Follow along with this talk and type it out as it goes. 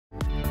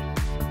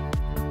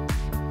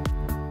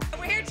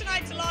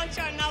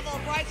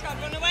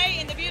Runaway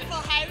in the beautiful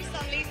house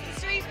on Leeson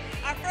Street.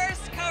 Our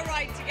first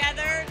co-ride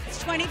together.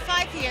 It's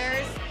 25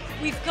 years.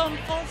 We've come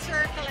full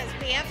circle as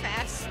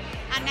BFFs,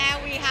 and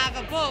now we have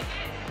a book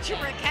to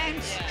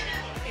recount.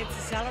 It's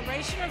a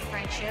celebration of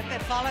friendship.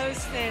 It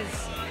follows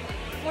this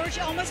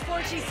almost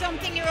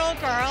 40-something-year-old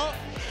girl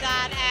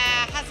that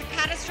has a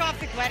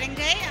catastrophic wedding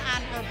day,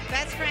 and her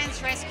best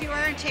friends rescue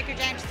her and take her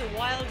down to the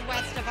wild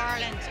west of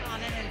Ireland on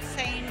an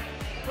insane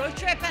road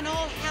trip, and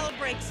all hell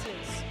breaks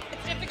loose.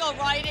 It's difficult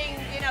riding,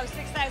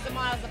 6,000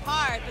 miles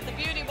apart, but the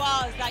beauty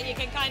was that you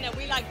can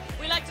we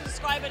like to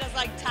describe it as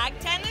like tag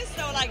tennis,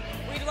 so like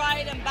we'd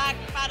ride and back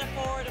and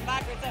forward and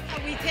backwards.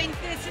 We think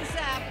this is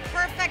a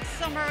perfect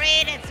summer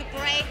read. It's a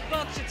great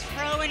book to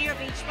throw in your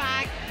beach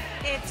bag.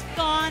 It's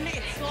fun,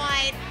 it's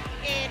light,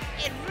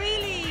 it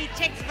really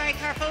takes a very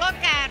careful look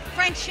at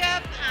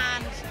friendship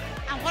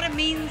and what it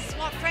means,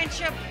 what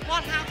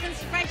happens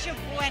to friendship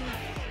when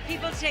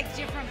people take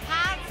different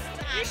paths.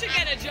 You should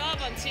get a job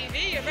on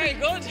TV, you're very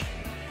good.